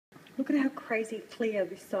Look at how crazy clear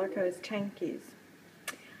this Psycho's tank is.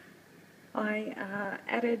 I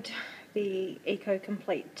added the Eco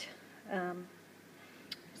Complete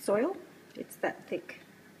soil. It's that thick.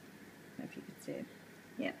 I don't know if you can see it.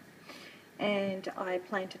 Yeah. And I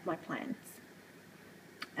planted my plants.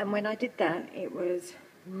 And when I did that, it was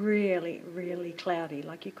really, really cloudy,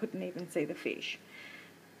 like you couldn't even see the fish.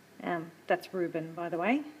 That's Ruben, by the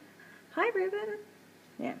way. Hi, Ruben.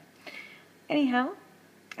 Yeah. Anyhow,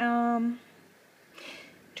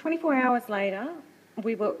 24 hours later,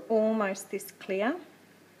 we were almost this clear.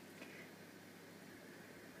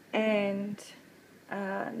 And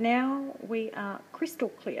now we are crystal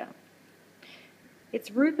clear. It's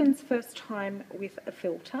Ruben's first time with a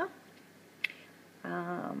filter.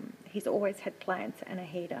 He's always had plants and a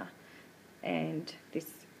heater and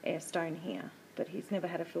this air stone here, but he's never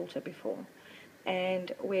had a filter before.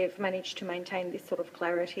 And we've managed to maintain this sort of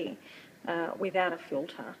clarity without a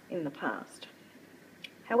filter in the past.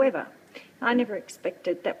 However, I never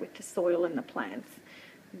expected that with the soil and the plants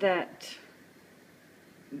that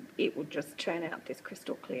it would just turn out this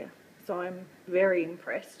crystal clear. So I'm very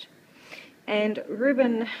impressed. And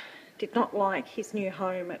Ruben did not like his new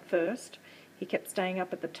home at first. He kept staying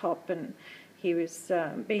up at the top and he was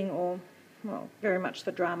being very much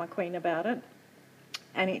the drama queen about it.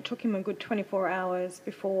 And it took him a good 24 hours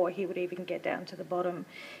before he would even get down to the bottom.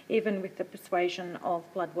 Even with the persuasion of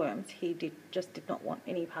bloodworms, he just did not want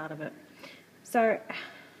any part of it. So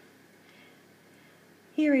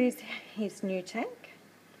here is his new tank.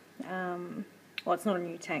 Well, it's not a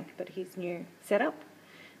new tank, but his new setup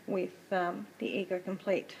with the Eco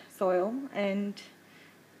Complete soil and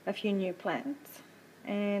a few new plants.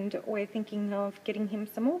 And we're thinking of getting him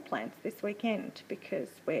some more plants this weekend because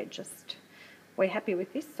we're happy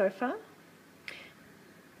with this so far.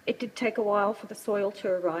 It did take a while for the soil to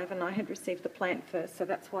arrive and I had received the plant first, so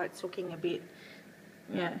that's why it's looking a bit,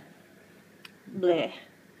 bleh.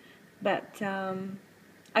 But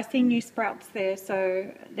I see new sprouts there,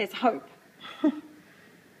 so there's hope.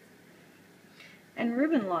 And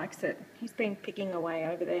Ruben likes it. He's been picking away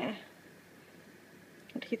over there.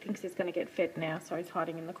 And he thinks he's going to get fed now, so he's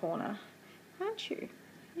hiding in the corner. Aren't you?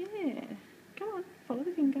 Yeah. Come on, follow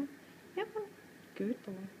the finger. Yep. Good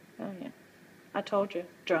boy. Oh yeah. I told you,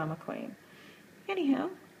 drama queen. Anyhow,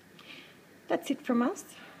 that's it from us.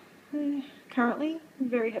 Currently,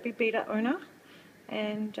 very happy beta owner,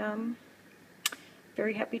 and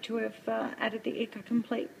very happy to have added the Eco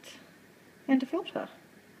Complete and a filter.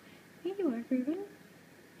 Here you are, Ruben.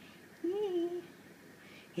 Yeah.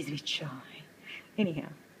 He's a bit shy. Anyhow,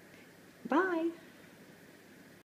 bye.